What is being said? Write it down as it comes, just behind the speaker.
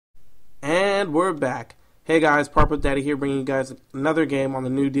And we're back. Hey guys, Purple Daddy here, bringing you guys another game on the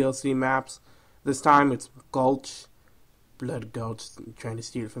new DLC maps. This time it's Gulch. Blood Gulch, trying to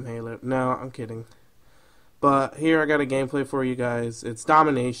steal it from Halo. No, I'm kidding. But here I got a gameplay for you guys. It's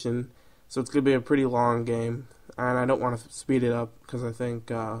Domination, so it's going to be a pretty long game. And I don't want to speed it up, because I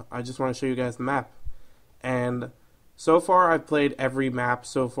think I just want to show you guys the map. And so far I've played every map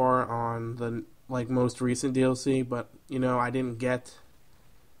so far on the most recent DLC, but I didn't get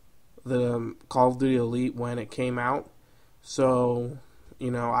the Call of Duty Elite when it came out, so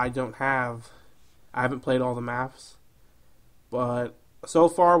I haven't played all the maps. But so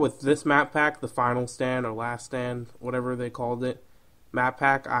far with this map pack, the Final Stand or Last Stand, whatever they called it, map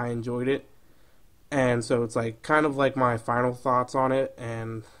pack, I enjoyed it. And so it's kind of my final thoughts on it,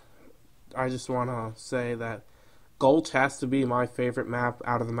 and I just want to say that Gulch has to be my favorite map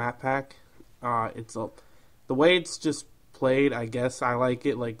out of the map pack. The way it's just played, I guess I like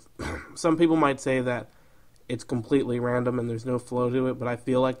it. Some people might say that it's completely random and there's no flow to it, but I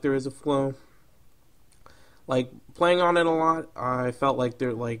feel like there is a flow. Playing on it a lot, I felt like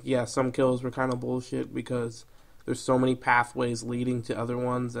some kills were kind of bullshit because there's so many pathways leading to other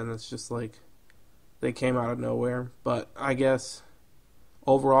ones, and it's just they came out of nowhere. But I guess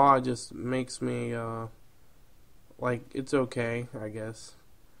overall it just makes me it's okay, I guess.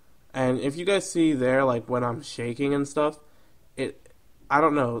 And if you guys see there, when I'm shaking and stuff, I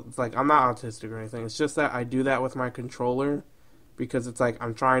don't know, it's I'm not autistic or anything. It's just that I do that with my controller because it's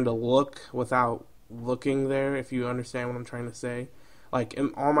I'm trying to look without looking there, if you understand what I'm trying to say.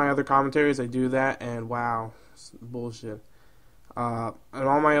 In all my other commentaries, I do that, and wow, it's bullshit. In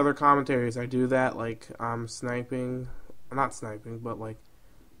all my other commentaries, I do that, I'm sniping, not sniping, but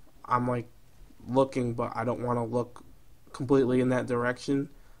I'm looking, but I don't want to look completely in that direction.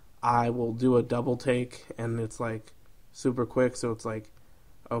 I will do a double take, and it's super quick, so it's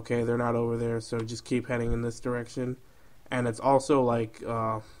okay, they're not over there, so just keep heading in this direction. And it's also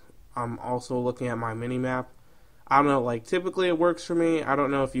I'm also looking at my mini map. I don't know, typically it works for me. I don't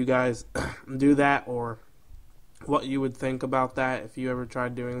know if you guys do that or what you would think about that if you ever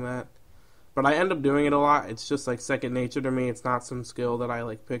tried doing that. But I end up doing it a lot. It's just second nature to me. It's not some skill that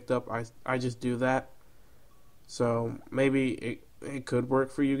I picked up. I just do that. So maybe it could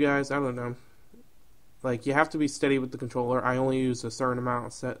work for you guys. I don't know. You have to be steady with the controller. I only use a certain amount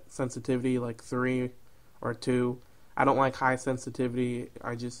of sensitivity, 3 or 2. I don't like high sensitivity.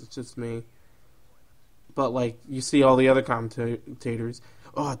 It's just me. But you see all the other commentators,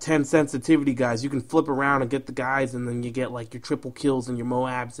 10 sensitivity guys. You can flip around and get the guys, and then you get your triple kills and your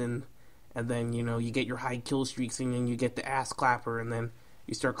Moabs, and then you get your high kill streaks, and then you get the ass clapper, and then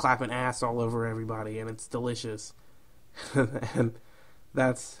you start clapping ass all over everybody, and it's delicious. And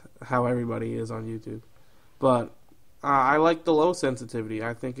that's how everybody is on YouTube. But I like the low sensitivity.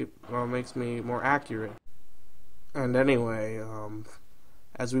 I think it makes me more accurate. And anyway,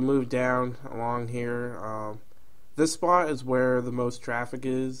 as we move down along here, this spot is where the most traffic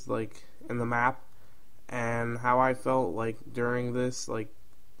is, in the map. And how I felt, during this,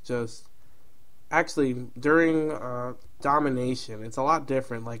 just... Actually, during Domination, it's a lot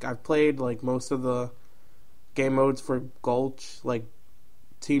different. I've played, most of the game modes for Gulch,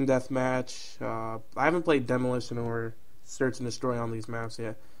 Team Deathmatch. I haven't played Demolition or Search and Destroy on these maps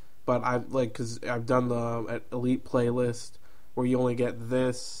yet. But because I've done the Elite playlist where you only get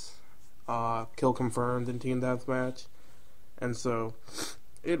this kill confirmed in Team Deathmatch. And so,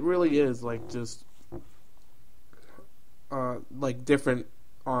 it really is, just, different,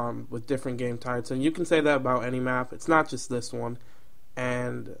 with different game types. And you can say that about any map. It's not just this one.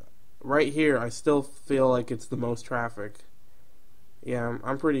 And right here, I still feel it's the most traffic. Yeah,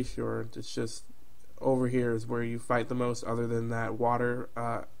 I'm pretty sure. It's just over here is where you fight the most, other than that water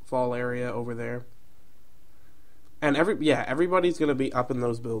fall area over there. And everybody's gonna be up in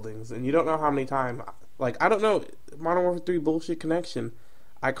those buildings, and you don't know how many times. I don't know, Modern Warfare 3 bullshit connection.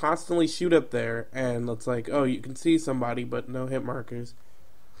 I constantly shoot up there, and it's oh, you can see somebody, but no hit markers.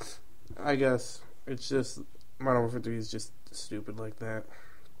 I guess it's just Modern Warfare 3 is just stupid like that.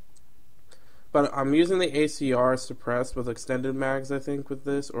 But I'm using the ACR suppressed with extended mags, I think, with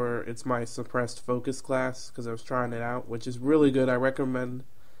this, or it's my suppressed focus class, because I was trying it out, which is really good. I recommend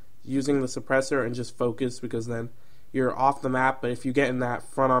using the suppressor and just focus, because then you're off the map. But if you get in that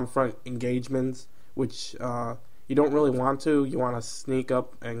front-on-front engagements, which you don't really want to, you want to sneak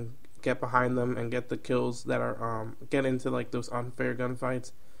up and get behind them and get the kills that are get into those unfair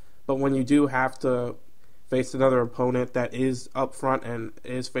gunfights. But when you do have to face another opponent that is up front and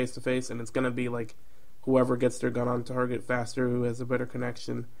is face to face, and it's going to be whoever gets their gun on target faster, who has a better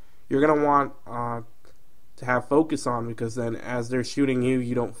connection, you're going to want to have focus on, because then as they're shooting you,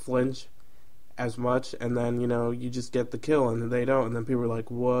 you don't flinch, as much, and then you just get the kill, and they don't, and then people are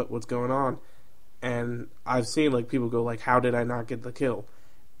like, what's going on? And I've seen like people go like, how did I not get the kill?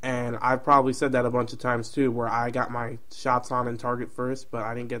 And I've probably said that a bunch of times too, where I got my shots on and target first, but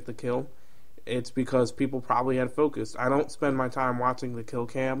I didn't get the kill. It's because people probably had focused. I don't spend my time watching the kill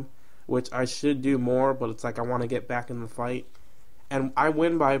cam, which I should do more, but it's like I want to get back in the fight. And I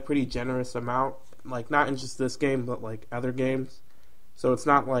win by a pretty generous amount, like not in just this game, but like other games. So it's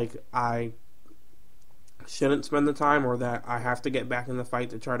not like I shouldn't spend the time or that I have to get back in the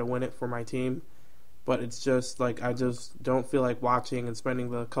fight to try to win it for my team. But it's just like I just don't feel like watching and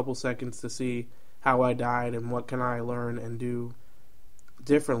spending the couple seconds to see how I died and what can I learn and do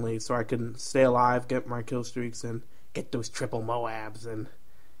differently so I can stay alive, get my kill streaks, and get those triple Moabs and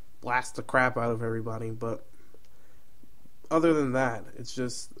blast the crap out of everybody. But other than that, it's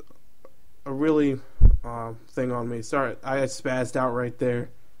just a really thing on me. Sorry, I spazzed out right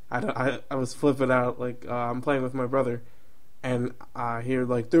there. I was flipping out like I'm playing with my brother, and I hear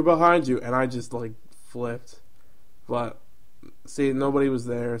like they're behind you, and I just like flipped. But see, nobody was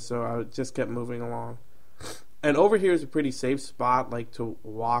there, so I just kept moving along. And over here is a pretty safe spot, like to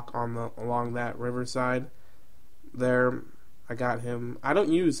walk along that riverside. There, I got him. I don't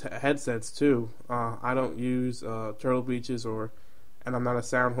use headsets too. I don't use Turtle Beaches and I'm not a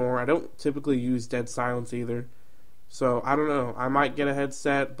sound whore. I don't typically use Dead Silence either. So I don't know. I might get a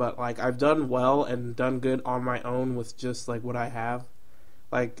headset, but like I've done well and done good on my own with just like what I have.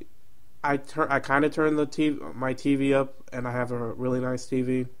 Like I kind of turn my TV up, and I have a really nice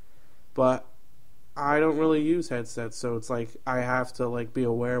TV, but I don't really use headsets, so it's like I have to like be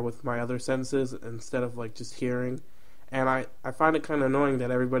aware with my other senses instead of like just hearing. And I find it kind of annoying that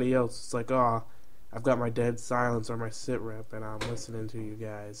everybody else is like, oh, I've got my Dead Silence or my sit rep, and I'm listening to you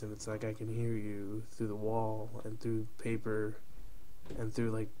guys, and it's like I can hear you through the wall and through paper and through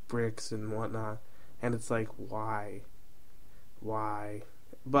like bricks and whatnot, and it's like why?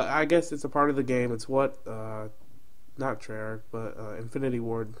 But I guess it's a part of the game. It's what not Treyarch, but Infinity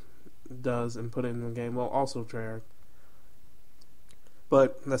Ward does and put it in the game. Well, also Treyarch.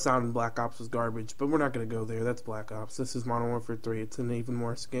 But the sound in Black Ops was garbage. But we're not going to go there. That's Black Ops. This is Modern Warfare 3. It's an even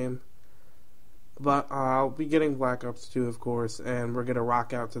worse game. But I'll be getting Black Ops 2, of course, and we're going to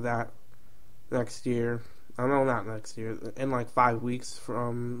rock out to that next year. No, not next year. In like 5 weeks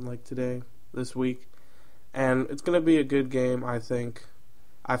from like today, this week. And it's going to be a good game, I think.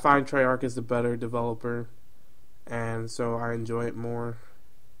 I find Treyarch is the better developer, and so I enjoy it more.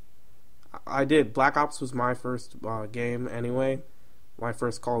 I did. Black Ops was my first game anyway, my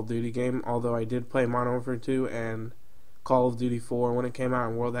first Call of Duty game, although I did play Modern Warfare 2 and Call of Duty 4 when it came out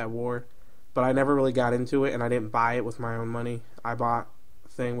in World at War, but I never really got into it, and I didn't buy it with my own money. I bought a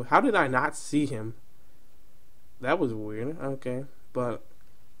thing. How did I not see him? That was weird. Okay, but...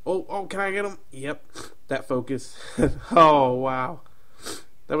 Oh, can I get him? Yep, that focus. Oh, wow.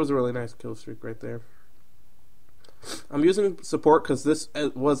 That was a really nice kill streak right there. I'm using support because this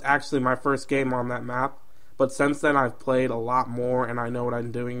was actually my first game on that map. But since then, I've played a lot more, and I know what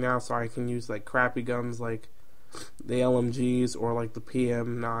I'm doing now, so I can use like crappy guns like the LMGs or like the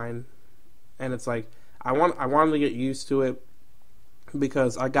PM9. And it's like I wanted to get used to it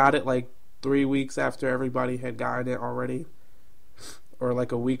because I got it like 3 weeks after everybody had gotten it already, or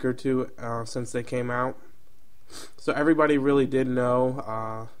like a week or two since they came out. So everybody really did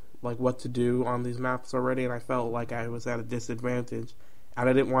know like what to do on these maps already, and I felt like I was at a disadvantage, and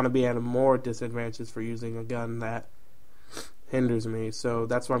I didn't want to be at a more disadvantage for using a gun that hinders me. So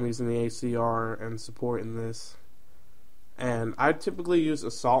that's why I'm using the ACR and support in this. And I typically use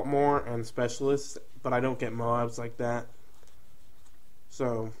assault more and specialists, but I don't get Moabs like that.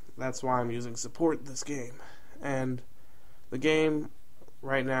 So that's why I'm using support this game. And the game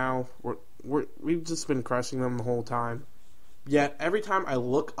right now, we've just been crushing them the whole time. Yet every time I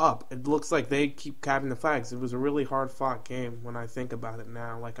look up, it looks like they keep capping the flags. It was a really hard fought game when I think about it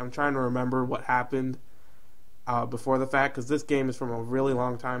now. Like I'm trying to remember what happened before the fact, because this game is from a really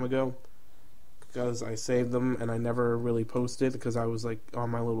long time ago. Because I saved them and I never really posted because I was like on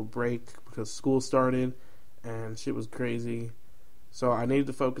my little break because school started and shit was crazy. So I needed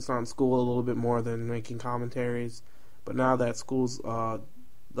to focus on school a little bit more than making commentaries. But now that school's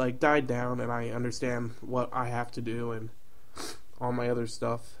like died down and I understand what I have to do and all my other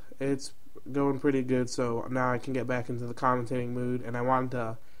stuff, it's going pretty good. So now I can get back into the commentating mood, and I wanted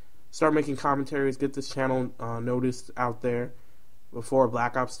to start making commentaries, get this channel noticed out there before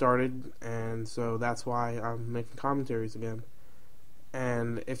Black Ops started, and so that's why I'm making commentaries again.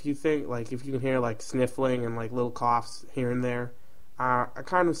 And if you think, like, if you can hear like sniffling and like little coughs here and there, I'm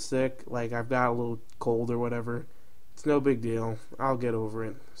kind of sick, like I've got a little cold or whatever. It's no big deal. I'll get over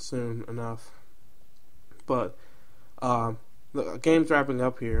it soon enough. But the game's wrapping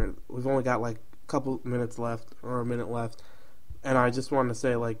up here. We've only got like a couple minutes left, or a minute left, and I just wanted to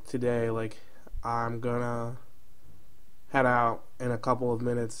say, like, today, like, I'm gonna head out in a couple of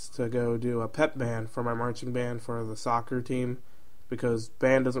minutes to go do a pep band for my marching band for the soccer team, because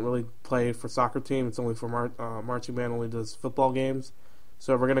band doesn't really play for soccer team. It's only for marching band only does football games.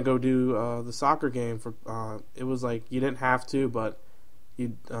 So we're gonna go do the soccer game for. It was like you didn't have to, but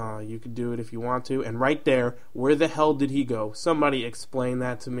you could do it if you want to. And right there, where the hell did he go? Somebody explain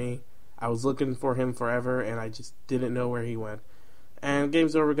that to me. I was looking for him forever, and I just didn't know where he went. And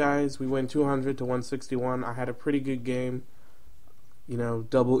game's over, guys. We win 200 to 161. I had a pretty good game. You know,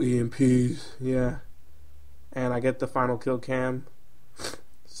 double EMPs, yeah. And I get the final kill cam.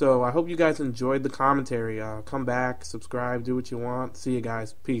 So I hope you guys enjoyed the commentary. Come back, subscribe, do what you want. See you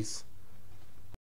guys. Peace.